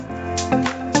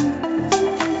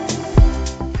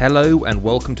Hello and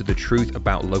welcome to the Truth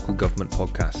About Local Government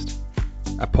podcast,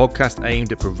 a podcast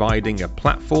aimed at providing a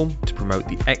platform to promote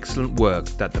the excellent work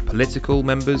that the political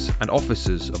members and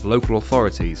officers of local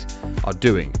authorities are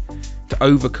doing to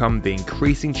overcome the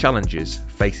increasing challenges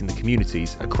facing the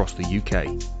communities across the UK.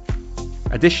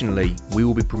 Additionally, we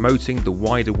will be promoting the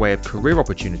wider way of career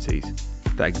opportunities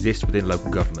that exist within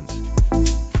local government.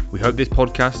 We hope this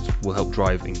podcast will help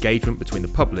drive engagement between the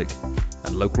public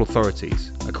and local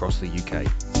authorities across the UK.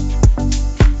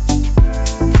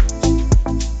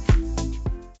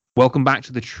 Welcome back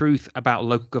to the Truth About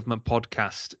Local Government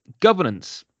podcast.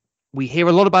 Governance. We hear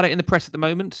a lot about it in the press at the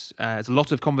moment. There's a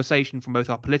lot of conversation from both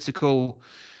our political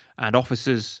and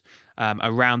officers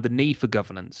around the need for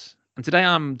governance. And today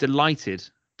I'm delighted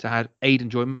to have Aidan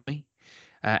join me.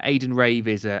 Aidan Rave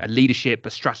is a leadership, a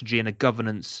strategy and a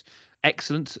governance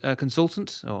excellent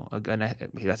consultant,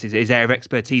 that's his area of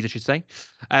expertise, I should say.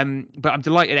 But I'm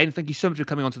delighted. Aidan, thank you so much for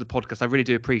coming onto the podcast. I really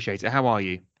do appreciate it. How are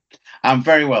you? I'm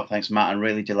very well, thanks, Matt. I'm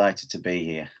really delighted to be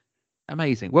here.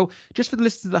 Amazing. Well, just for the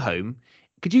listeners at home,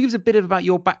 could you give us a bit about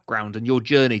your background and your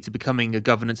journey to becoming a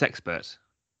governance expert?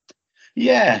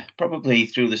 Yeah, probably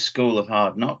through the school of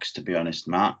hard knocks, to be honest,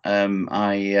 Matt. Very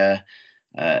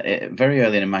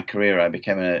early in my career, I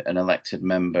became an elected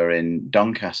member in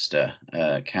Doncaster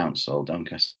Council,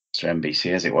 Doncaster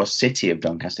MBC as it was, City of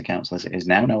Doncaster Council as it is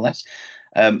now, no less.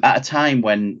 At a time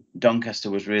when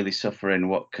Doncaster was really suffering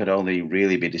what could only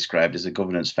really be described as a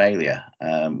governance failure.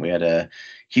 We had a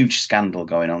huge scandal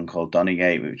going on called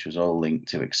Donegate, which was all linked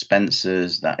to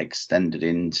expenses that extended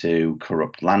into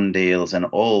corrupt land deals and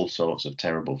all sorts of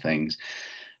terrible things.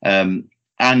 And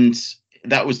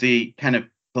that was the kind of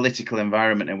political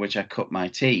environment in which I cut my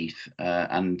teeth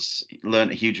and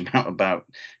learned a huge amount about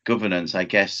governance, I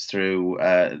guess, through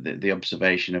the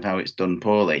observation of how it's done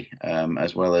poorly,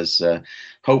 as well as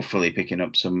hopefully picking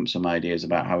up some ideas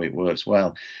about how it works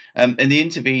well. In the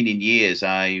intervening years,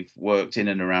 I've worked in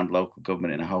and around local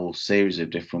government in a whole series of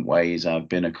different ways. I've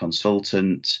been a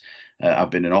consultant, I've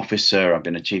been an officer, I've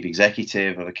been a chief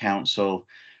executive of a council,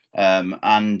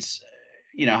 and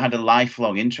I had a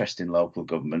lifelong interest in local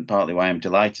government, partly why I'm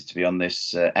delighted to be on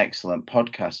this excellent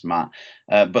podcast, Matt,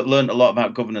 but learned a lot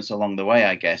about governance along the way,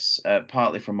 I guess,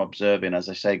 partly from observing, as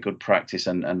I say, good practice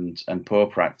and poor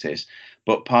practice,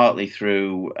 but partly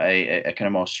through a kind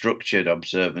of more structured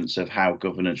observance of how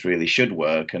governance really should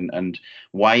work and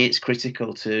why it's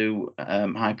critical to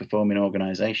high-performing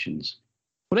organisations.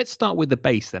 Well, let's start with the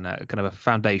base then, kind of a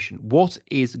foundation. What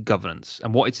is governance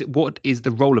and what is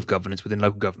the role of governance within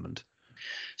local government?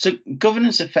 So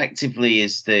governance effectively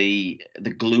is the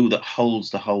glue that holds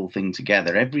the whole thing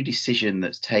together. Every decision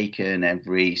that's taken,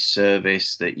 every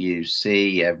service that you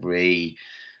see, every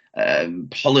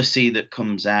policy that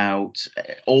comes out,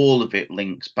 all of it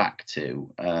links back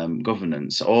to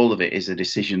governance. All of it is a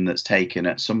decision that's taken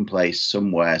at some place,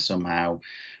 somewhere, somehow,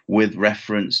 with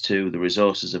reference to the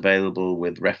resources available,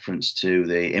 with reference to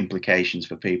the implications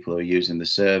for people who are using the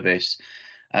service.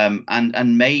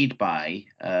 And made by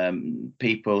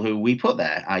people who we put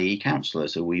there, i.e.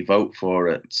 councillors, who we vote for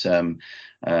at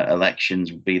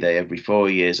elections, be they every 4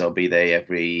 years or be they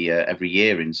every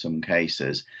year in some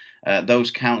cases.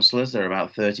 Those councillors, there are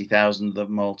about 30,000 of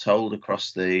them all told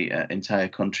across the entire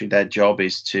country. Their job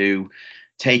is to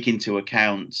take into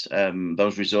account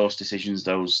those resource decisions,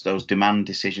 those demand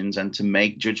decisions, and to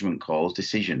make judgment calls,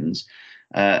 decisions,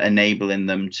 enabling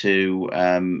them to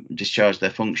discharge their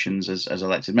functions as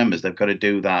elected members. They've got to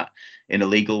do that in a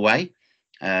legal way.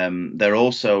 They're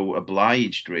also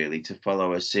obliged, really, to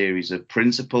follow a series of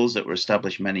principles that were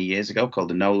established many years ago called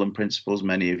the Nolan Principles.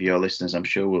 Many of your listeners, I'm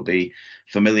sure, will be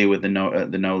familiar with the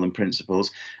Nolan Principles.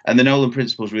 And the Nolan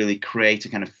Principles really create a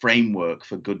kind of framework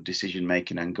for good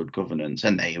decision-making and good governance.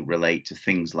 And they relate to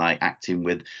things like acting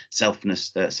with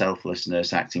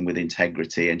selflessness, acting with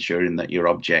integrity, ensuring that you're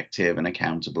objective and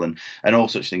accountable, and all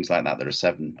such things like that. There are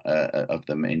 7 of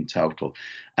them in total.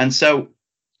 And so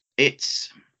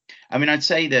I'd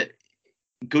say that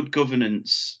good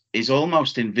governance is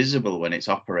almost invisible when it's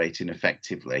operating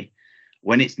effectively.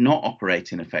 When it's not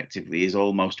operating effectively is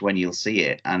almost when you'll see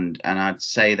it. And I'd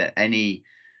say that any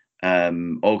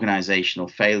organisational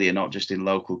failure, not just in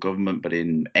local government, but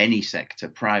in any sector,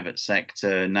 private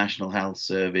sector, National Health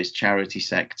Service, charity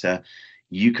sector,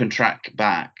 you can track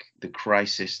back the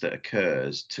crisis that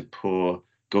occurs to poor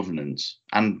governance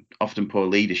and often poor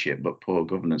leadership, but poor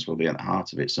governance will be at the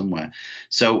heart of it somewhere.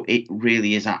 So it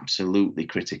really is absolutely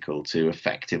critical to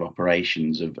effective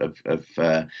operations of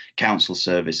council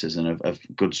services and of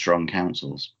good, strong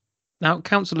councils. Now,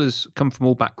 councillors come from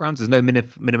all backgrounds. There's no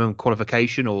minimum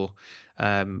qualification or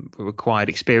required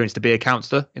experience to be a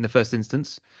councillor in the first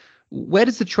instance. Where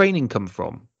does the training come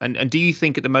from? And do you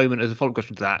think at the moment, as a follow-up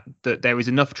question to that, that there is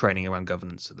enough training around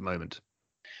governance at the moment?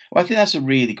 Well, I think that's a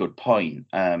really good point.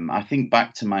 I think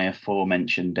back to my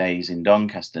aforementioned days in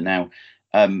Doncaster. Now,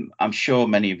 I'm sure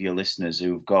many of your listeners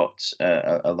who've got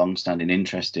a long-standing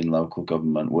interest in local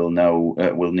government will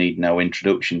need no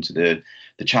introduction to the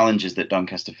challenges that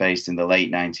Doncaster faced in the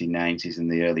late 1990s and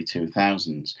the early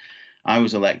 2000s. I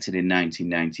was elected in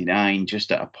 1999,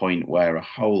 just at a point where a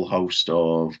whole host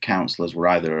of councillors were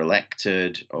either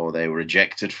elected or they were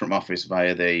ejected from office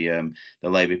via the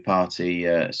Labour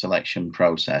Party selection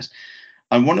process.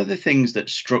 And one of the things that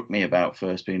struck me about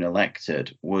first being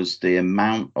elected was the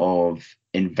amount of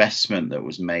investment that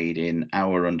was made in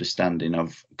our understanding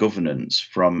of governance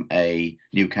from a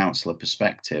new councillor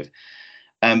perspective.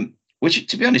 Which,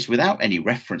 to be honest, without any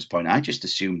reference point, I just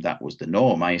assumed that was the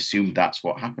norm. I assumed that's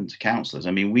what happened to councillors.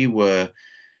 I mean,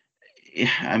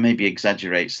 I maybe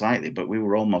exaggerate slightly, but we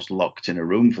were almost locked in a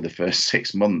room for the first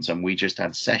 6 months, and we just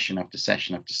had session after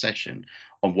session after session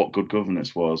on what good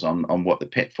governance was, on what the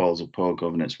pitfalls of poor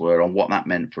governance were, on what that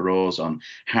meant for us, on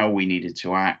how we needed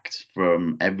to act,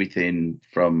 from everything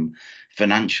from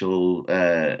financial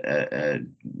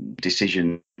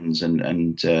decisions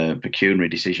and pecuniary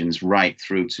decisions right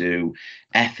through to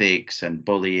ethics and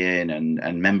bullying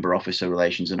and member officer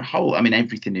relations and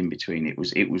everything in between. It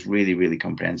was really, really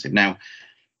comprehensive. Now,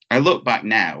 I look back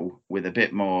now with a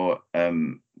bit more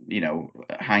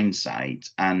hindsight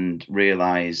and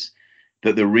realize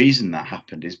that the reason that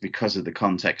happened is because of the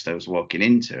context I was walking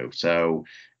into. So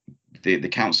the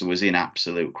council was in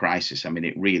absolute crisis. I mean,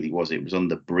 it really was. It was on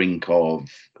the brink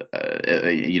of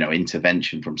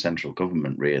intervention from central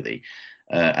government, really.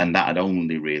 And that had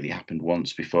only really happened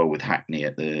once before with Hackney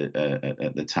at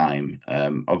the time.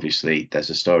 Obviously,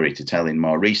 there's a story to tell in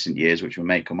more recent years, which we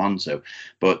may come on to.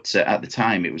 But at the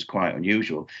time, it was quite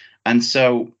unusual. And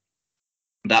so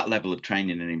that level of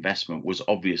training and investment was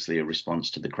obviously a response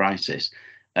to the crisis.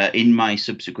 In my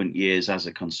subsequent years as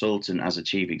a consultant, as a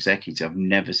chief executive, I've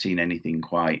never seen anything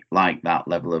quite like that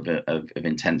level of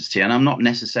intensity. And I'm not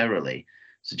necessarily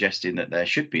suggesting that there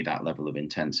should be that level of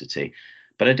intensity.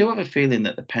 But I do have a feeling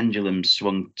that the pendulum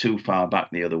swung too far back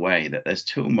the other way, that there's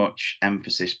too much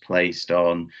emphasis placed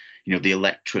on, the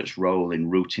electorate's role in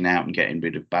rooting out and getting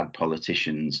rid of bad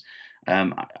politicians.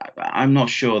 I'm not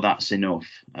sure that's enough.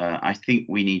 I think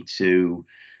we need to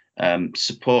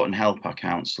support and help our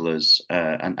councillors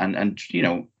and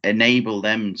enable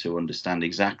them to understand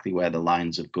exactly where the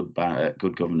lines of good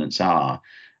governance are.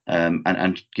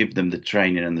 And give them the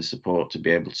training and the support to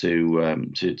be able to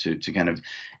kind of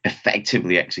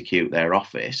effectively execute their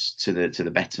office to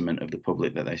the betterment of the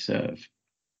public that they serve.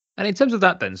 And in terms of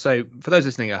that, then, so for those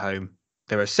listening at home,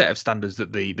 there are a set of standards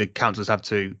that the councillors have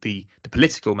to, the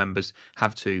political members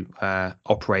have to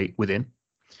operate within.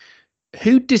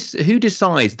 Who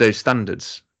decides those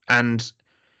standards, and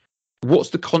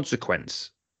what's the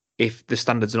consequence if the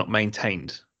standards are not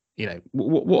maintained?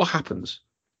 What happens?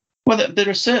 Well, there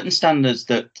are certain standards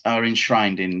that are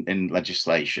enshrined in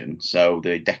legislation. So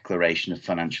the Declaration of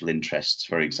Financial Interests,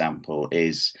 for example,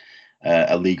 is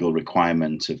a legal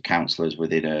requirement of councillors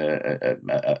within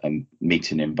a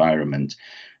meeting environment.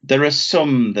 There are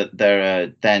some that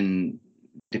are then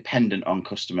dependent on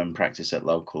custom and practice at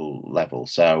local level.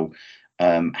 So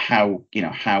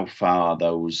how far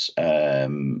those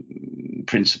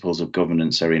principles of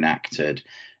governance are enacted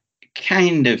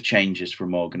kind of changes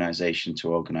from organisation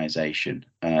to organisation.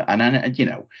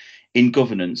 And in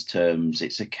governance terms,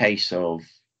 it's a case of,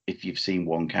 if you've seen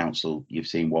one council, you've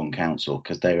seen one council,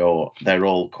 because they're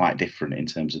all quite different in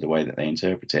terms of the way that they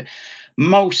interpret it.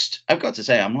 I've got to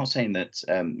say, I'm not saying that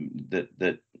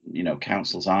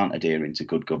councils aren't adhering to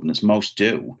good governance. Most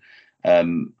do.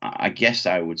 I guess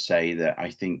I would say that I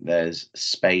think there's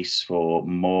space for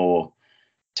more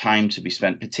time to be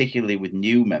spent, particularly with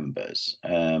new members,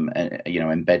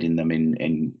 embedding them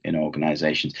in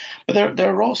organisations. But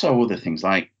there are also other things,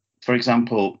 like, for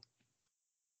example,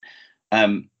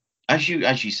 as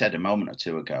you said a moment or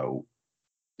two ago,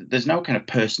 there's no kind of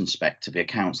person spec to be a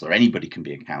councillor. Anybody can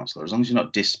be a councillor as long as you're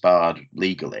not disbarred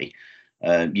legally.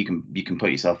 You can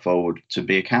put yourself forward to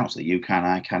be a councillor. You can,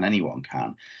 I can, anyone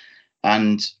can.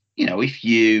 And if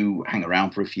you hang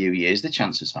around for a few years, the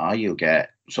chances are you'll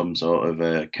get some sort of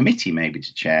a committee maybe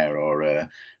to chair, or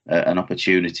an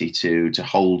opportunity to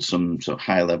hold some sort of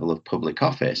high level of public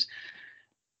office.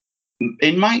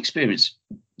 In my experience,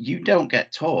 you don't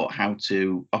get taught how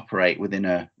to operate within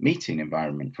a meeting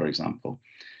environment, for example.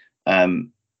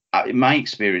 my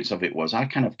experience of it was I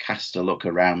kind of cast a look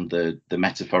around the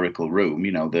metaphorical room,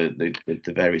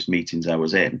 the various meetings I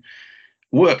was in,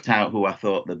 worked out who I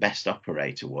thought the best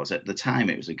operator was. At the time,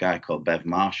 it was a guy called Bev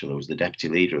Marshall, who was the deputy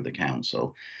leader of the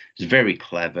council. He was very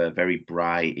clever, very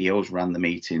bright. He always ran the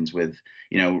meetings with,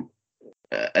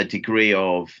 a degree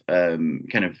of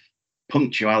kind of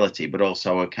punctuality, but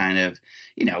also a kind of,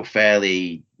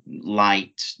 fairly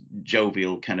light,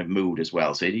 jovial kind of mood as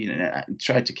well. So,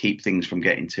 tried to keep things from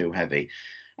getting too heavy.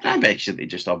 And I basically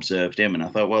just observed him, and I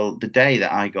thought, well, the day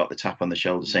that I got the tap on the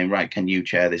shoulder saying, right, can you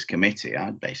chair this committee? I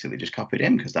basically just copied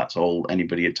him because that's all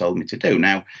anybody had told me to do.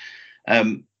 Now,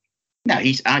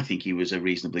 I think he was a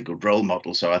reasonably good role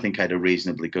model, so I think I had a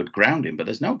reasonably good grounding, but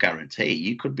there's no guarantee.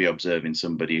 You could be observing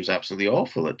somebody who's absolutely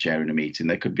awful at chairing a meeting.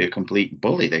 They could be a complete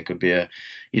bully. They could be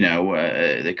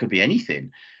they could be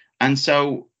anything. And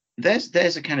so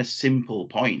there's a kind of simple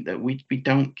point that we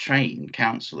don't train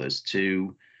councillors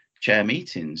to chair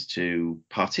meetings, to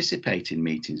participate in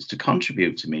meetings, to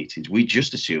contribute to meetings. We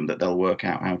just assume that they'll work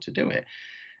out how to do it.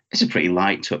 It's a pretty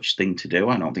light touch thing to do.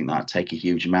 I don't think that'd take a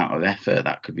huge amount of effort.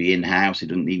 That could be in-house. It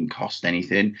doesn't even cost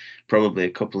anything. Probably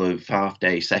a couple of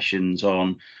half-day sessions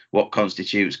on what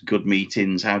constitutes good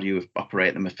meetings. How do you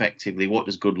operate them effectively? What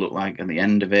does good look like at the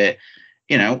end of it?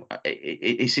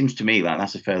 It seems to me like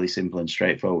that's a fairly simple and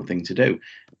straightforward thing to do.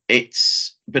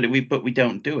 But we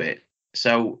don't do it.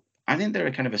 So I think there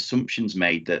are kind of assumptions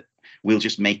made that we'll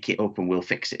just make it up and we'll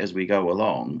fix it as we go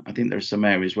along. I think there are some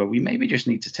areas where we maybe just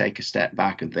need to take a step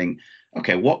back and think,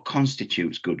 okay, what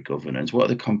constitutes good governance? What are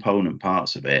the component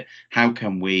parts of it? How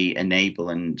can we enable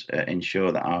and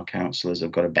ensure that our councillors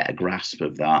have got a better grasp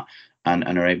of that and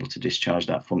are able to discharge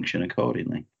that function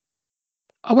accordingly?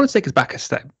 I want to take us back a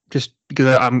step, just because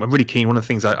I'm really keen. One of the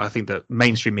things I think that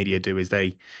mainstream media do is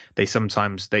they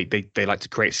sometimes they like to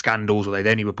create scandals, or they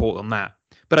only report on that.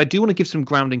 But I do want to give some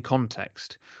grounding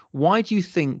context. Why do you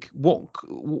think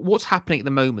what's happening at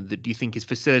the moment that do you think is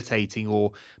facilitating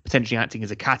or potentially acting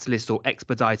as a catalyst or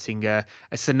expediting a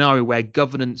scenario where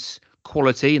governance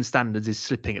quality and standards is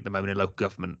slipping at the moment in local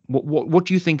government? What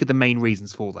do you think are the main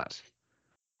reasons for that?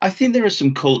 I think there are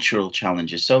some cultural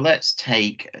challenges. So let's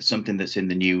take something that's in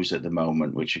the news at the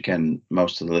moment, which again,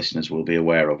 most of the listeners will be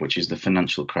aware of, which is the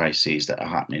financial crises that are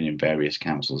happening in various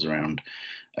councils around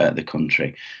the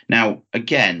country. Now,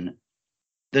 again,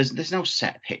 there's no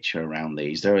set picture around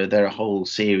these. There are a whole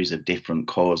series of different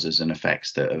causes and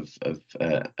effects that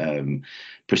have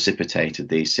precipitated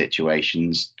these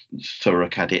situations. Thorough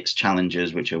its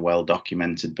challenges, which are well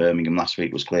documented. Birmingham last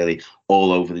week was clearly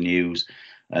all over the news.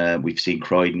 We've seen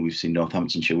Croydon, we've seen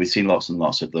Northamptonshire, we've seen lots and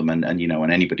lots of them, and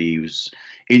anybody who's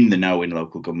in the know in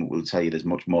local government will tell you there's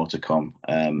much more to come.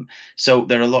 So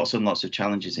there are lots and lots of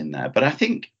challenges in there, but I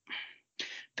think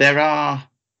there are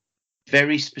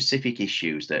very specific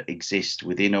issues that exist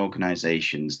within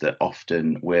organisations that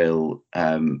often will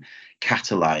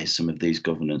catalyse some of these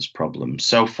governance problems.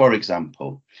 So, for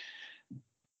example,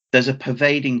 there's a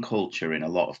pervading culture in a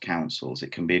lot of councils.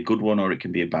 It can be a good one or it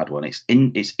can be a bad one. It's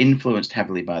influenced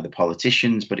heavily by the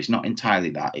politicians, but it's not entirely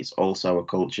that. It's also a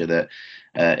culture that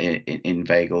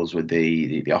inveigles with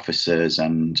the officers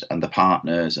and the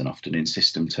partners, and often in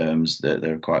system terms that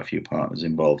there are quite a few partners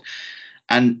involved.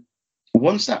 And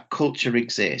once that culture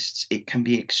exists, it can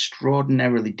be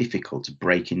extraordinarily difficult to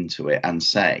break into it and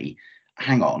say,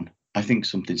 hang on, I think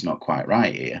something's not quite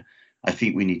right here. I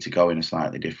think we need to go in a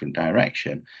slightly different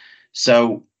direction.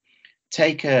 So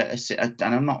take and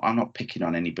I'm not picking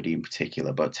on anybody in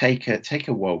particular, but take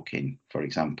a Woking, for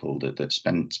example, that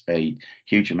spent a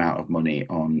huge amount of money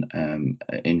on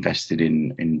invested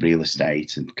in real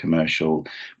estate and commercial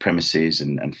premises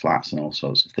and flats and all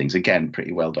sorts of things. Again,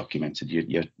 pretty well documented.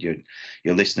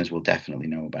 Your listeners will definitely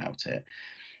know about it.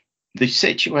 The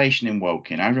situation in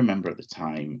Woking, I remember at the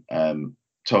time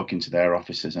talking to their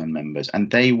officers and members,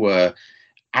 and they were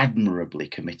admirably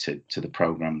committed to the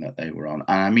programme that they were on.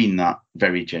 And I mean that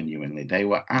very genuinely. They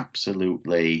were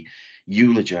absolutely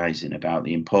eulogising about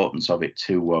the importance of it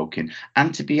to Woking.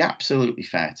 And to be absolutely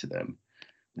fair to them,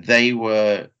 they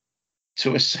were,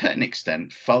 to a certain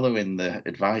extent, following the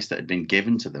advice that had been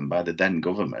given to them by the then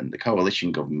government, the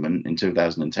coalition government in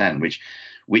 2010,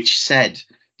 which said,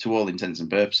 to all intents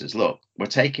and purposes, look, we're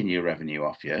taking your revenue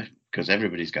off you because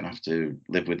everybody's going to have to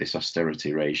live with this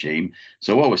austerity regime.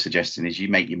 So what we're suggesting is you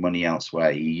make your money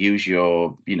elsewhere. You use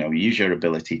your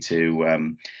ability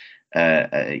to,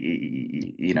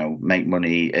 make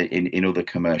money in other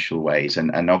commercial ways.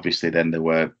 And obviously then there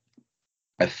were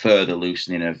a further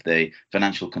loosening of the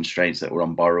financial constraints that were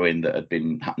on borrowing that had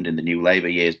happened in the New Labour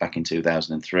years back in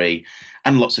 2003.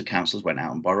 And lots of councils went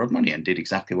out and borrowed money and did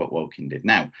exactly what Woking did.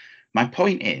 Now, my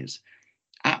point is,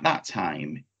 at that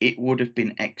time, it would have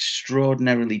been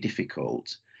extraordinarily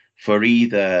difficult for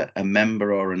either a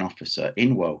member or an officer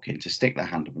in Woking to stick their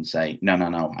hand up and say, no, no,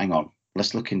 no, hang on,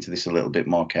 let's look into this a little bit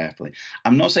more carefully.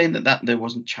 I'm not saying that there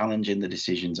wasn't challenge in the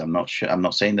decisions. I'm not sure. I'm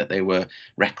not saying that they were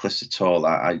reckless at all.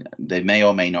 They may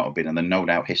or may not have been, and then no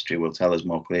doubt history will tell us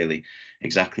more clearly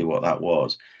exactly what that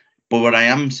was. But what I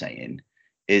am saying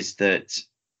is that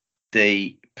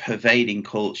the pervading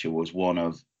culture was one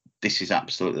of, this is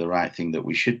absolutely the right thing that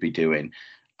we should be doing.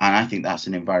 And I think that's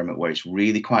an environment where it's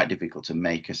really quite difficult to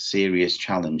make a serious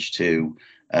challenge to,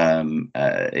 to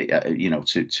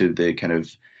the kind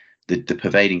of the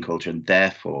pervading culture, and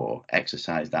therefore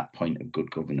exercise that point of good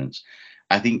governance.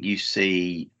 I think you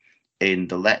see in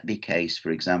the Letby case, for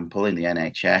example, in the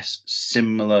NHS,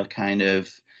 similar kind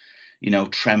of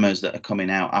tremors that are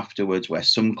coming out afterwards, where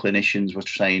some clinicians were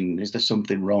saying, is there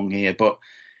something wrong here? But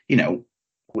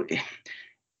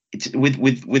it's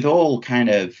with all kind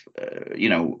of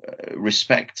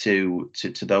respect to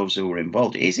those who were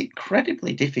involved, it is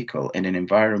incredibly difficult in an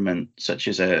environment such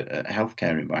as a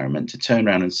healthcare environment to turn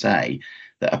around and say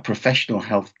that a professional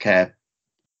healthcare,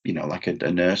 like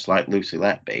a nurse like Lucy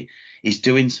Letby, is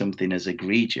doing something as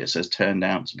egregious as turned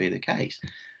out to be the case.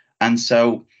 And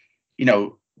so,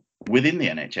 within the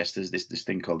NHS, there's this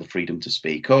thing called the freedom to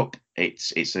speak up.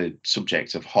 It's a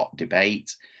subject of hot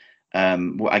debate.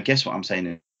 Well, I guess what I'm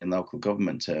saying in local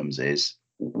government terms is,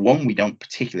 one, we don't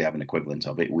particularly have an equivalent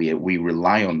of it. We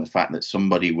rely on the fact that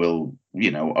somebody will,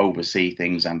 oversee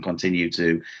things and continue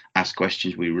to ask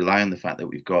questions. We rely on the fact that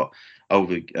we've got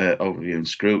overview and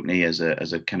scrutiny as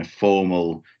a kind of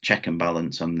formal check and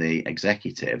balance on the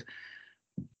executive.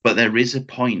 But there is a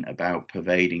point about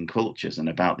pervading cultures and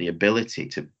about the ability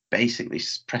to basically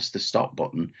press the stop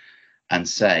button and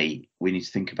say, we need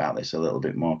to think about this a little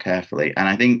bit more carefully. And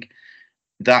I think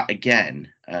that,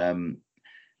 again, I'm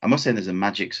not saying there's a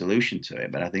magic solution to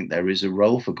it, but I think there is a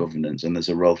role for governance, and there's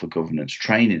a role for governance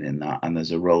training in that, and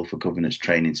there's a role for governance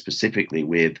training specifically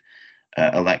with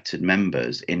elected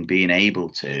members in being able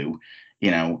to,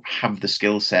 have the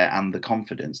skill set and the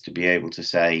confidence to be able to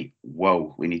say,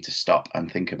 whoa, we need to stop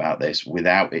and think about this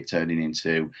without it turning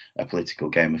into a political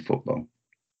game of football.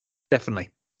 Definitely.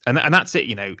 And that's it.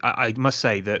 I must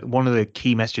say that one of the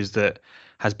key messages that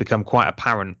has become quite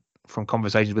apparent from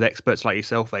conversations with experts like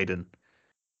yourself, Aidan,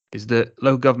 is that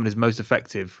local government is most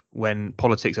effective when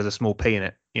politics has a small p in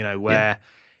it, where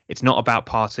it's not about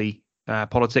party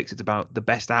politics, it's about the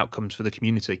best outcomes for the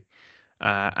community.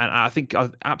 And I think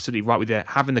I'm absolutely right with you,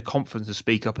 having the confidence to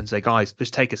speak up and say, guys,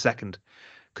 just take a second.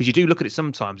 Because you do look at it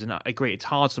sometimes, and I agree, it's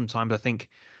hard sometimes. I think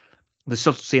the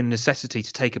subtlety and necessity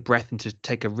to take a breath and to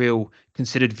take a real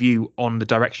considered view on the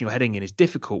direction you're heading in is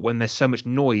difficult when there's so much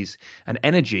noise and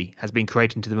energy has been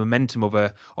created into the momentum of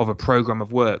a program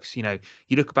of works. You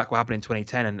look back what happened in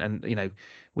 2010 and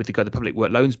with the Public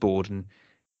Work Loans Board, and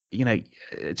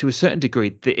to a certain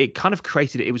degree, it kind of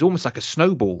created, it was almost like a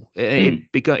snowball.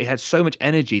 It had so much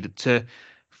energy that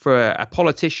for a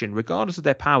politician, regardless of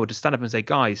their power, to stand up and say,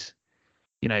 guys,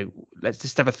 let's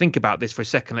just have a think about this for a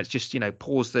second. Let's just,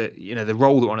 pause the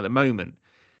role that we're on at the moment.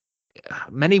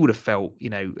 Many would have felt,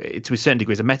 to a certain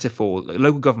degree, as a metaphor,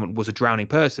 local government was a drowning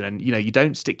person, and you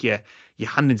don't stick your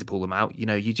hand in to pull them out.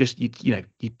 You just you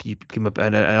become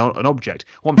an object.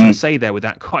 What I'm trying to say there with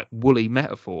that quite woolly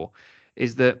metaphor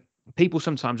is that people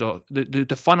sometimes are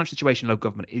the financial situation in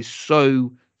local government is so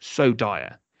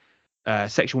dire.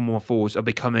 Section 114s are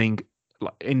becoming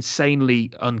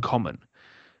insanely uncommon,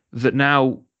 that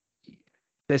now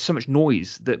there's so much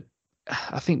noise that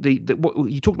I think what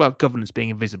you talked about governance being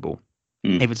invisible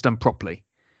if it's done properly.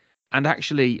 And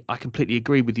actually, I completely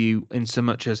agree with you in so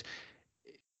much as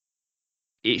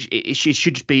it should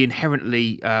just be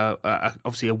inherently,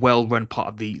 obviously, a well-run part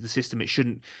of the system. It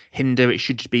shouldn't hinder. It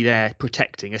should just be there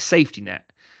protecting, a safety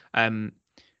net.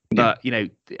 But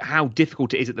how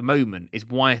difficult it is at the moment is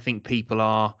why I think people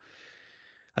are,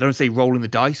 I don't want to say rolling the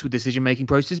dice with decision-making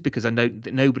process, because I know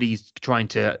that nobody's trying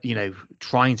to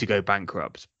go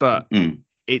bankrupt, but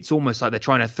it's almost like they're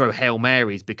trying to throw Hail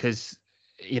Marys, because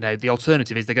the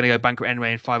alternative is they're going to go bankrupt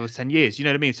anyway in 5 or 10 years. You know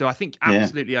what I mean? So I think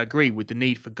absolutely I agree with the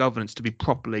need for governance to be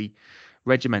properly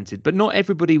regimented, but not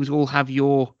everybody will have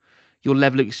your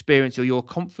level of experience or your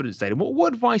confidence data.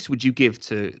 What advice would you give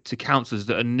to councillors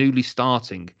that are newly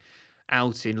starting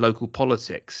out in local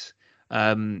politics,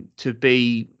 to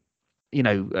be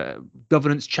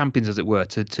governance champions, as it were,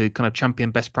 to kind of champion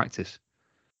best practice?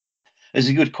 It's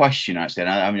a good question, actually.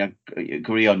 And I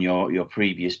agree on your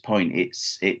previous point.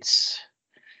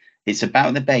 It's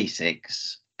about the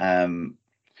basics.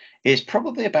 It's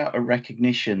probably about a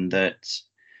recognition that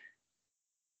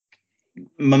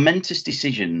momentous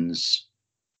decisions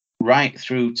right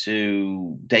through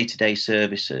to day-to-day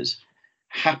services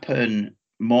happen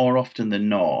more often than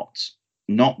not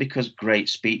because great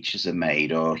speeches are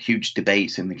made or huge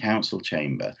debates in the council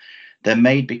chamber. They're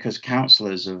made because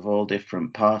councillors of all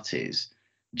different parties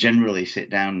generally sit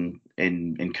down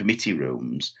in committee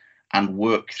rooms and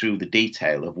work through the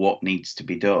detail of what needs to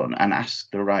be done and ask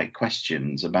the right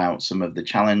questions about some of the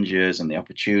challenges and the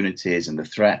opportunities and the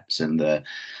threats and the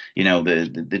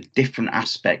different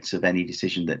aspects of any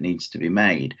decision that needs to be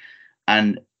made.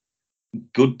 And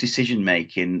good decision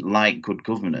making, like good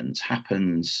governance,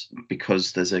 happens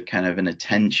because there's a kind of an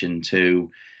attention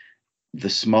to the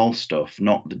small stuff,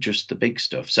 not just the big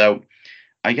stuff. So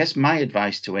I guess my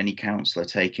advice to any councillor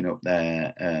taking up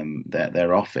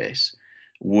their office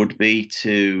would be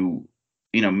to,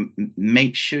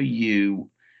 make sure you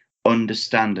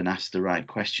understand and ask the right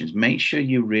questions. Make sure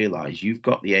you realise you've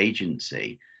got the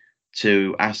agency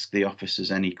to ask the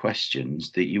officers any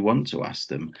questions that you want to ask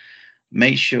them.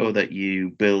 Make sure that you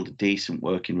build a decent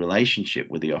working relationship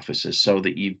with the officers so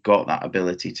that you've got that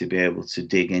ability to be able to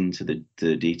dig into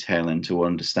the detail and to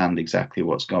understand exactly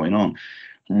what's going on.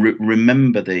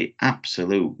 Remember, the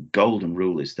absolute golden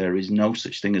rule is there is no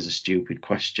such thing as a stupid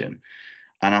question.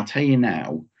 And I'll tell you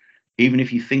now, even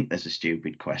if you think there's a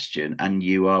stupid question and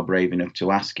you are brave enough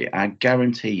to ask it, I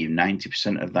guarantee you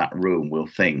 90% of that room will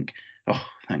think, oh,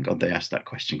 thank God they asked that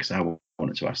question because I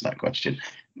wanted to ask that question.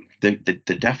 The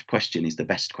daft question is the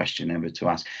best question ever to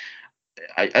ask.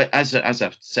 As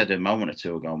I've said a moment or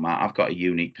two ago, Matt, I've got a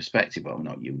unique perspective. Well,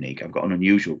 not unique. I've got an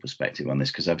unusual perspective on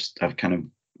this because I've kind of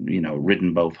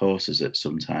ridden both horses at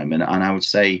some time, and I would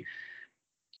say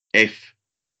if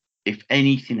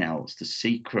anything else, the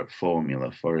secret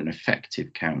formula for an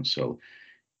effective council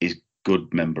is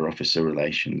good member officer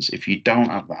relations. If you don't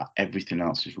have that, everything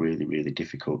else is really, really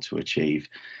difficult to achieve.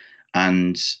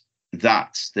 And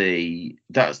that's the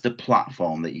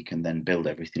platform that you can then build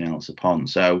everything else upon.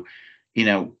 So,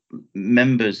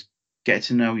 members get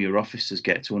to know your officers,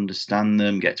 get to understand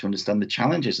them, get to understand the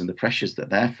challenges and the pressures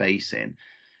that they're facing.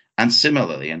 And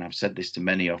similarly, and I've said this to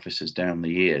many officers down the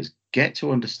years, get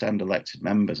to understand elected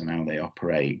members and how they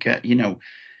operate.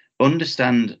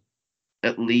 Understand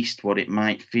at least what it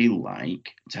might feel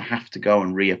like to have to go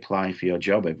and reapply for your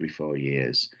job every 4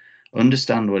 years.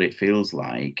 Understand what it feels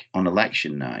like on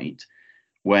election night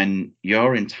when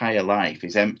your entire life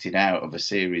is emptied out of a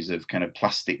series of kind of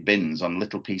plastic bins on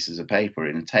little pieces of paper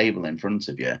in a table in front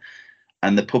of you,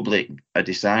 and the public are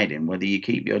deciding whether you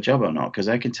keep your job or not. Because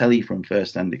I can tell you from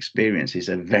first-hand experience, it's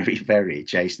a very, very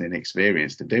chastening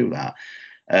experience to do that.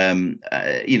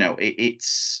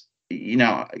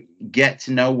 Get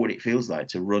to know what it feels like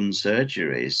to run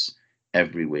surgeries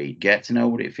every week. Get to know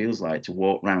what it feels like to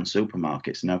walk around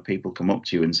supermarkets and have people come up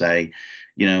to you and say,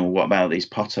 what about these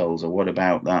potholes, or what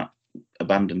about that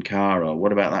abandoned car, or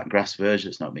what about that grass verge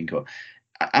that's not been cut?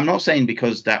 I'm not saying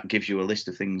because that gives you a list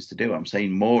of things to do. I'm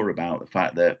saying more about the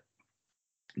fact that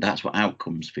that's what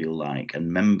outcomes feel like,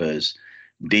 and members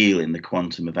deal in the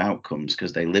quantum of outcomes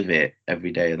because they live it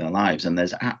every day of their lives. And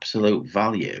there's absolute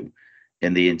value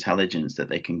in the intelligence that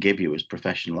they can give you as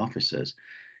professional officers.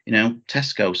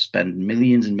 Tesco spend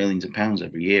millions and millions of pounds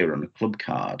every year on a club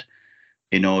card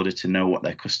in order to know what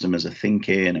their customers are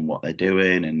thinking and what they're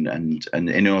doing, and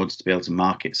in order to be able to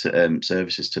market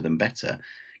services to them better.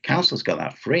 Councillors got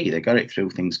that free. They got it through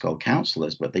things called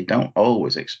councillors, but they don't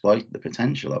always exploit the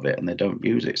potential of it, and they don't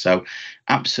use it. So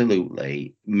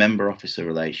absolutely, member officer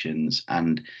relations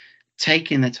and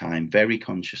taking the time very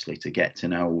consciously to get to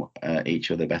know each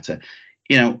other better.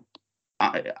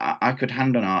 I could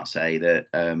hand on heart say that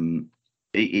in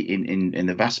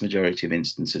the vast majority of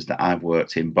instances that I've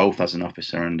worked in, both as an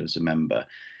officer and as a member,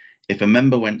 if a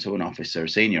member went to an officer, a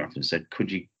senior officer, and said,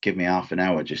 could you give me half an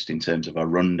hour just in terms of a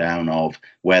rundown of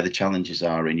where the challenges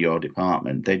are in your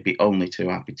department, they'd be only too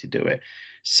happy to do it.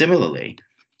 Similarly,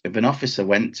 if an officer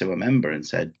went to a member and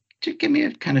said, just give me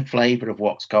a kind of flavour of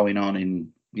what's going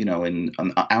on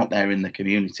out there in the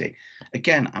community,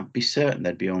 again, I'd be certain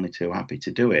they'd be only too happy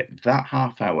to do it. That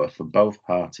half hour for both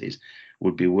parties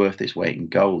would be worth its weight in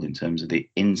gold in terms of the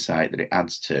insight that it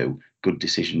adds to good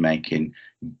decision making,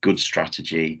 good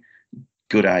strategy,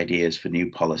 good ideas for new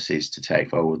policies to take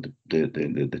forward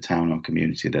the town or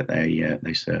community that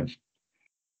they serve.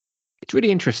 It's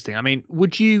really interesting. I mean,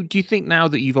 do you think now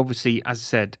that you've obviously, as I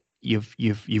said, you've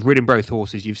ridden both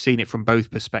horses, you've seen it from both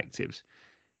perspectives,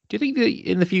 do you think that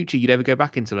in the future you'd ever go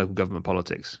back into local government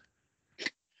politics?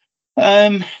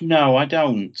 No, I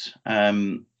don't.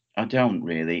 I don't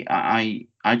really. I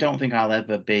don't think I'll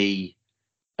ever be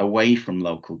away from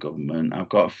local government. I've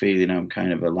got a feeling I'm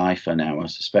kind of a lifer now. I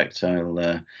suspect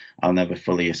I'll never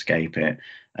fully escape it.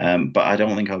 But I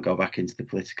don't think I'll go back into the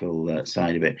political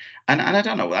side of it. And I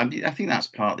don't know. I think that's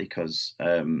partly because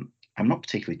I'm not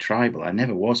particularly tribal. I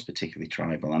never was particularly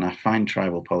tribal, and I find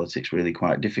tribal politics really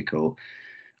quite difficult.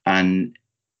 And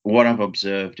what I've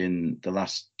observed in the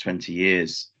last 20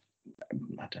 years,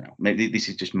 I don't know, maybe this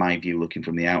is just my view looking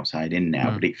from the outside in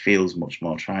now, but it feels much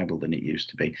more tribal than it used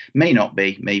to be. May not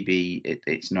be, maybe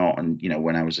it's not. And,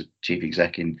 when I was a chief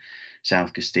exec in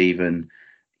South Kesteven,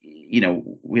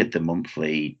 we had the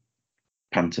monthly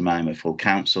pantomime of full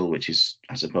council, which is,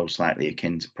 I suppose, slightly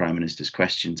akin to Prime Minister's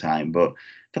Question Time. But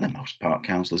for the most part,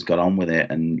 councillors got on with it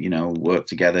and, worked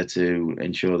together to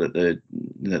ensure that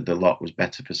the lot was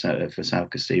better for South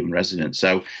Kesteven residents.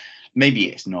 So maybe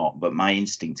it's not, but my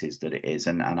instinct is that it is,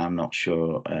 and I'm not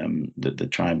sure that the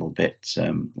tribal bit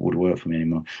would work for me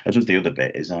anymore. I suppose the other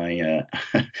bit is I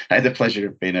had the pleasure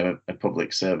of being a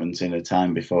public servant in a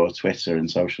time before Twitter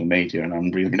and social media, and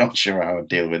I'm really not sure how I'd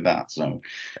deal with that. So,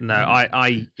 no,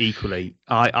 I equally,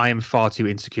 I am far too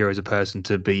insecure as a person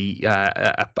to be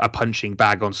a punching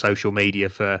bag on social media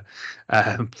for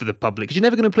the public, because you're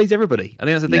never going to please everybody. I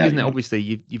think that's the thing, isn't it?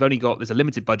 Obviously, you've only got, there's a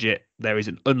limited budget, there is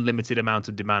an unlimited amount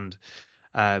of demand.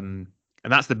 And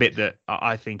that's the bit that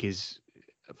I think is,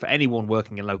 for anyone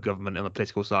working in local government on the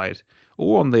political side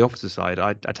or on the officer side,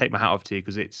 I take my hat off to you,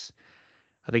 because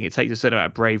I think it takes a certain amount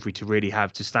of bravery to really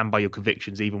have to stand by your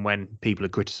convictions, even when people are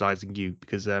criticising you,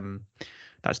 because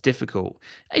that's difficult.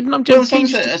 Aidan,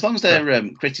 as long as they're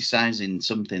criticising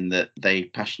something that they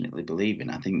passionately believe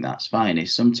in, I think that's fine.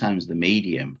 It's sometimes the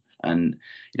medium. And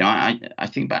I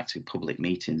think back to public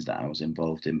meetings that I was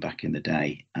involved in back in the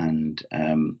day, and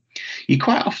you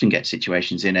quite often get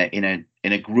situations in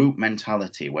a group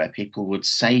mentality where people would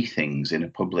say things in a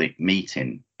public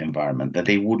meeting environment that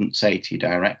they wouldn't say to you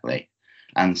directly,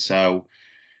 and so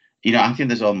I think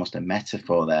there's almost a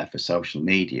metaphor there for social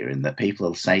media, in that people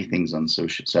will say things on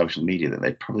social media that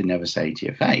they'd probably never say to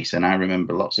your face. And I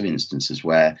remember lots of instances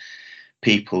where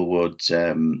people would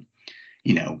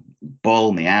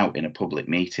bawl me out in a public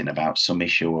meeting about some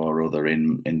issue or other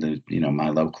in the my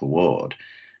local ward,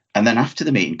 and then after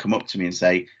the meeting come up to me and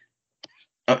say,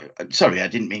 oh, sorry, I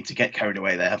didn't mean to get carried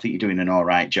away there, I think you're doing an all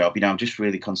right job, I'm just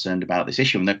really concerned about this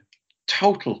issue. And the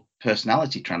total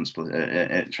personality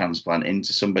transplant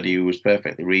into somebody who was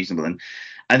perfectly reasonable. And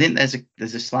I think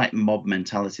there's a slight mob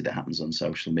mentality that happens on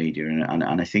social media, and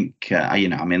I think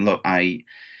look, I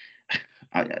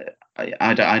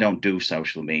don't do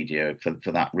social media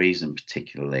for that reason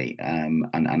particularly, and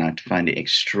I find it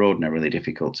extraordinarily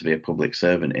difficult to be a public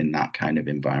servant in that kind of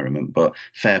environment. But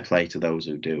fair play to those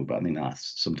who do. But I think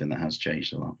that's something that has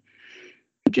changed a lot.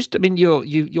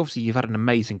 You obviously, you've had an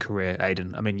amazing career,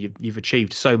 Aidan. I mean, you've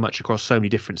achieved so much across so many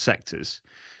different sectors.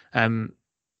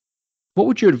 What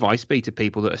would your advice be to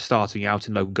people that are starting out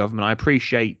in local government? I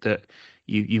appreciate that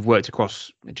you've worked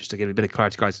across, just to give a bit of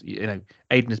clarity, guys,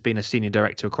 Aidan has been a senior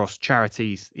director across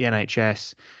charities, the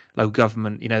NHS, local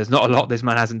government. There's not a lot this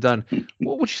man hasn't done.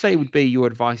 What would you say would be your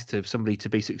advice to somebody to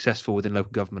be successful within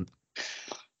local government?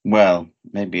 Well,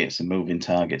 maybe it's a moving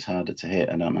target, it's harder to hit.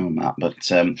 I don't know, Matt. But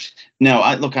no,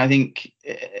 I think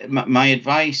my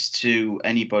advice to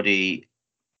anybody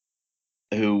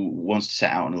who wants to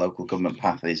set out on a local government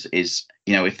path is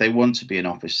if they want to be an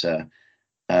officer,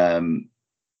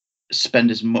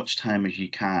 spend as much time as you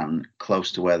can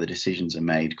close to where the decisions are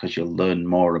made, because you'll learn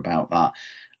more about that.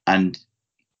 And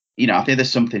I think there's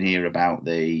something here about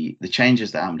the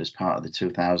changes that happened as part of the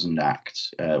 2000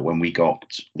 Act, when we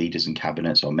got leaders and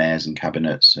cabinets, or mayors and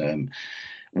cabinets.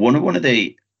 One of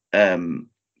the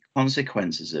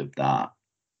consequences of that,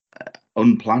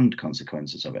 unplanned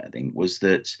consequences of it, I think, was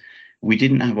that we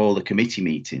didn't have all the committee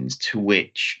meetings to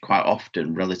which quite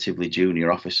often relatively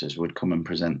junior officers would come and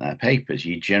present their papers.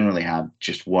 You generally had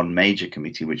just one major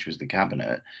committee, which was the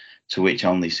cabinet, to which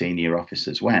only senior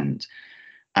officers went.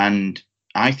 And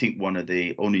I think one of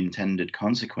the unintended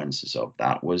consequences of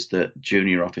that was that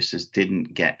junior officers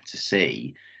didn't get to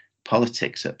see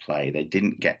politics at play. They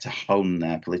didn't get to hone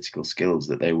their political skills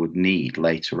that they would need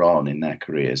later on in their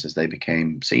careers as they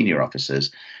became senior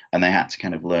officers, and they had to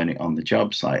kind of learn it on the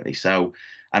job slightly. So,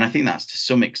 and I think that's to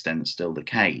some extent still the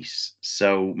case.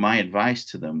 So my advice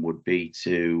to them would be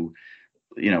to,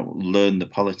 learn the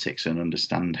politics and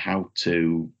understand how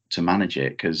to manage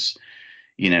it, because,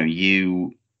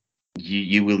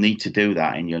 you will need to do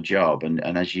that in your job, and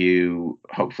as you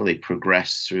hopefully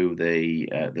progress through the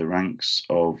ranks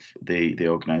of the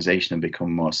organisation and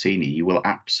become more senior, you will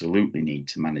absolutely need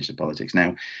to manage the politics.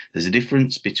 Now, there's a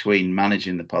difference between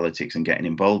managing the politics and getting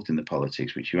involved in the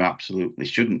politics, which you absolutely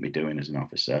shouldn't be doing as an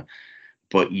officer.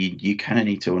 But you kind of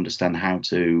need to understand how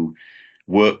to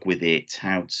work with it,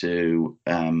 how to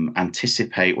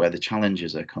anticipate where the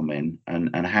challenges are coming,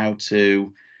 and how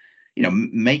to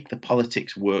make the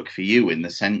politics work for you in the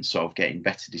sense of getting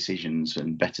better decisions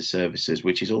and better services,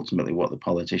 which is ultimately what the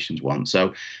politicians want.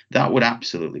 So that would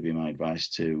absolutely be my advice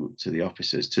to the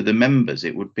officers. To the members,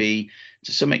 it would be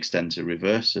to some extent a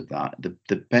reverse of that.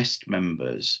 The best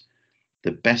members.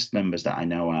 The best members that I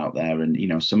know out there,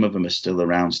 and some of them are still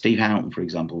around. Steve Houghton, for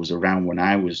example, was around when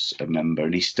I was a member,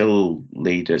 and he's still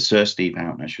leader. Sir Steve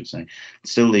Houghton, I should say,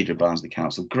 still leader of Barnsley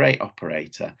Council. Great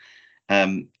operator.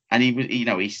 And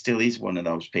he still is one of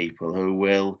those people who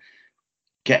will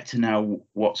get to know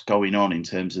what's going on in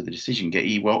terms of the decision.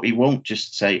 He won't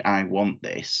just say, I want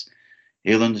this.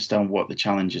 He'll understand what the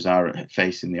challenges are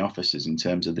facing the officers in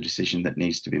terms of the decision that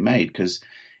needs to be made, because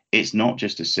it's not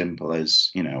just as simple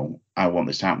as, I want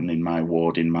this to happen in my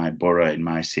ward, in my borough, in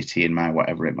my city, in my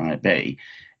whatever it might be.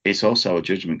 It's also a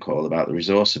judgment call about the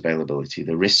resource availability,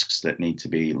 the risks that need to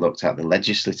be looked at, the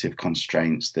legislative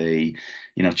constraints, the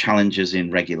challenges in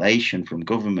regulation from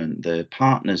government, the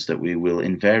partners that we will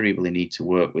invariably need to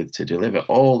work with to deliver.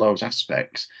 All those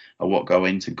aspects are what go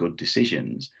into good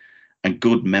decisions. And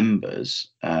good members,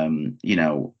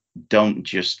 don't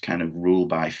just kind of rule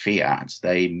by fiat.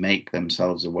 They make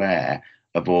themselves aware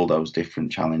of all those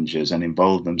different challenges and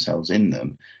involve themselves in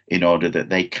them in order that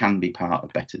they can be part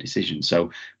of better decisions. So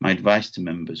my advice to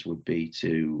members would be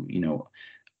to,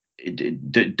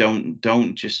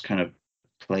 don't just kind of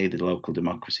play the local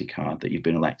democracy card that you've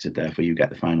been elected, therefore you get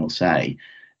the final say.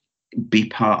 Be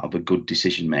part of a good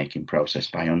decision-making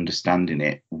process by understanding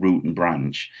it root and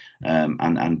branch,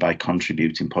 and by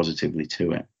contributing positively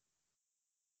to it.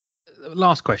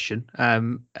 Last question,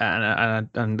 and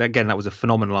again, that was a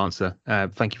phenomenal answer.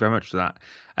 Thank you very much for that.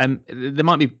 There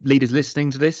might be leaders listening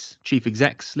to this, chief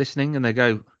execs listening, and they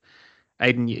go,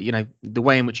 Aidan, the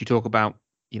way in which you talk about,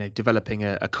 developing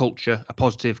a culture, a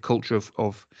positive culture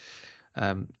of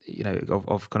kind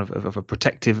of a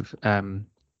protective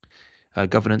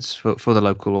governance for the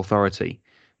local authority.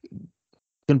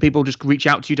 Can people just reach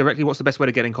out to you directly? What's the best way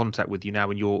to get in contact with you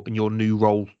now in your new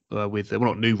role with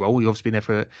not new role, you've obviously been there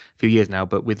for a few years now,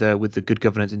 but with the Good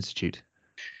Governance Institute?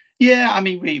 Yeah, I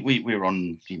mean, we're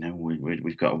on,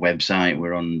 we've got a website,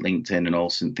 we're on LinkedIn and all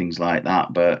some things like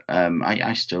that. But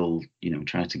I still,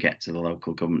 try to get to the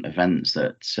local government events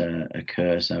that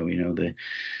occur. So, the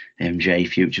MJ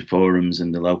Future Forums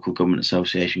and the Local Government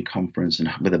Association Conference,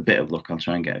 and with a bit of luck, I'll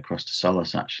try and get across to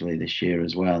Solace actually this year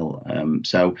as well.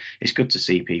 So it's good to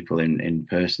see people in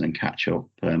person and catch up.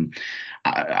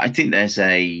 I think there's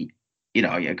I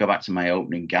go back to my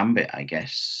opening gambit, I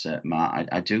guess, Matt.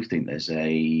 I do think there's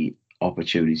a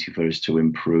opportunity for us to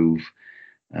improve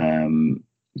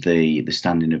the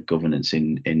standing of governance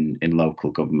in local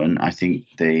government. I think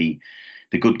the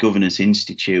Good Governance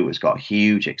Institute has got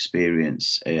huge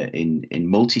experience in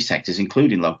multi sectors,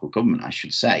 including local government, I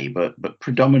should say, but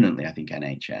predominantly I think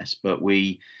NHS. But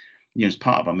we, as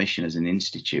part of our mission as an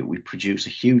institute, we produce a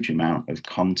huge amount of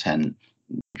content,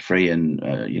 free and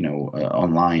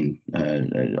online,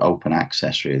 open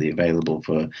access, really available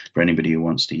for anybody who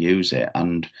wants to use it.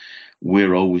 And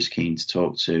we're always keen to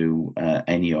talk to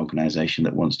any organisation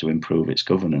that wants to improve its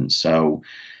governance. So,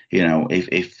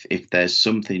 if there's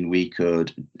something we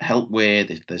could help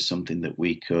with, if there's something that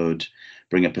we could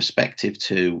bring a perspective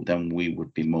to, then we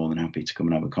would be more than happy to come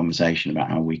and have a conversation about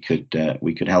how we could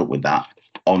help with that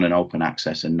on an open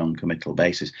access and non-committal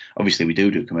basis. Obviously, we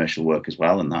do commercial work as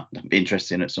well, and that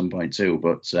interesting at some point too.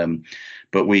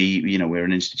 But we, we're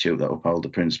an institute that uphold the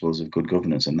principles of good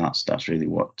governance, and that's really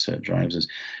what drives us.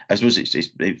 I suppose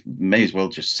it may as well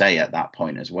just say at that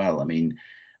point as well. I mean,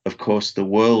 of course, the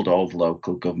world of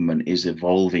local government is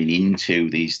evolving into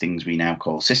these things we now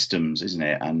call systems, isn't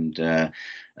it? And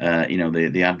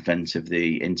the advent of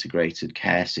the integrated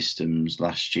care systems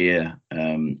last year,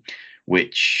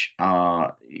 which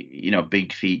are, a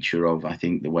big feature of, I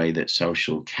think, the way that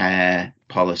social care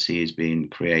policy is being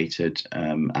created,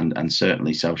 and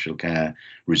certainly social care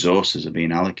resources are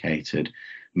being allocated,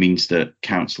 means that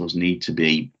councils need to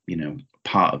be,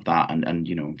 part of that,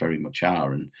 and very much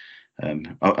are. And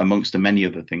amongst the many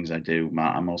other things I do,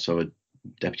 Matt, I'm also a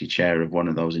deputy chair of one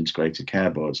of those integrated care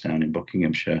boards down in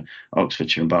Buckinghamshire,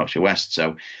 Oxfordshire and Berkshire West.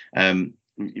 So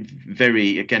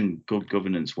very, again, good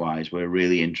governance wise, we're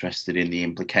really interested in the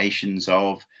implications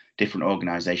of different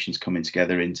organisations coming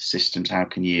together into systems, how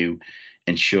can you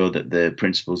ensure that the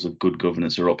principles of good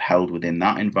governance are upheld within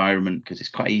that environment, because it's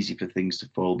quite easy for things to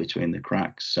fall between the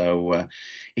cracks. So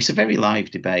it's a very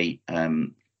live debate.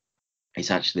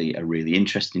 It's actually a really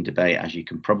interesting debate, as you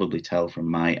can probably tell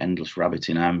from my endless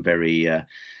rabbiting. I'm very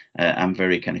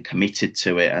kind of committed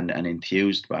to it and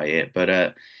enthused by it.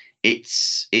 But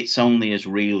it's only as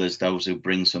real as those who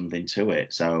bring something to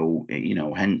it. So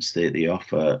hence the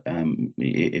offer.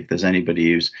 If there's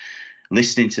anybody who's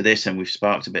listening to this and we've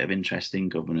sparked a bit of interest in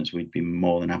governance, we'd be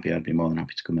more than happy. I'd be more than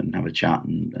happy to come and have a chat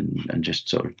and just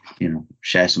sort of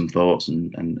share some thoughts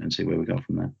and see where we go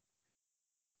from there.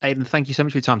 Aidan, thank you so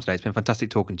much for your time today. It's been fantastic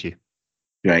talking to you.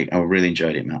 Great. I really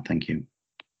enjoyed it, Matt. Thank you.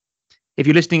 If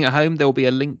you're listening at home, there will be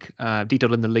a link,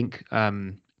 detailed in the link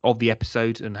of the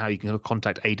episode, and how you can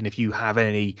contact Aidan if you have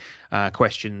any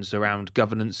questions around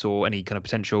governance or any kind of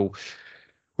potential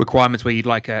requirements where you'd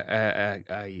like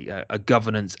a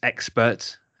governance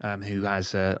expert who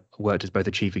has worked as both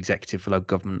a chief executive for local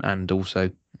government and also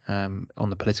on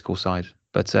the political side.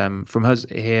 But from us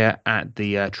here at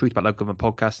the Truth About Local Government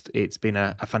podcast, it's been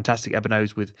a fantastic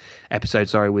episode with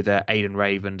Aidan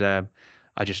Rave, and I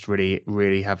just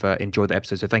really have enjoyed the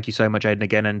episode. So thank you so much, Aidan,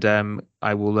 again, and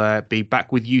I will be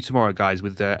back with you tomorrow, guys,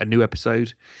 with a new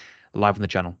episode live on the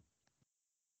channel.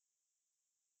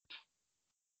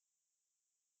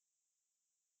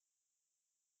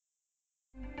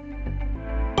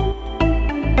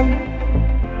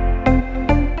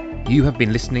 You have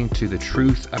been listening to the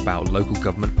Truth About Local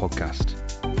Government podcast.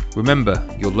 Remember,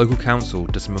 your local council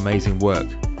does some amazing work,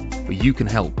 but you can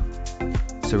help.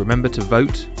 So remember to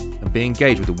vote and be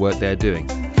engaged with the work they're doing.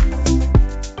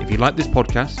 If you like this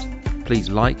podcast, please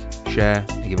like, share,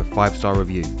 and give a 5-star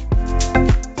review.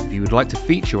 If you would like to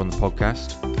feature on the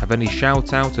podcast, have any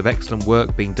shout out of excellent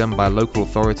work being done by a local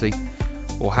authority,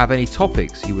 or have any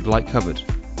topics you would like covered,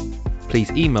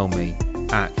 please email me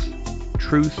at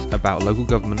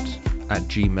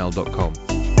truthaboutlocalgovernment@gmail.com.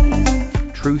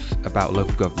 Truth about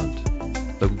local government.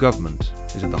 Local government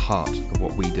is at the heart of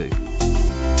what we do.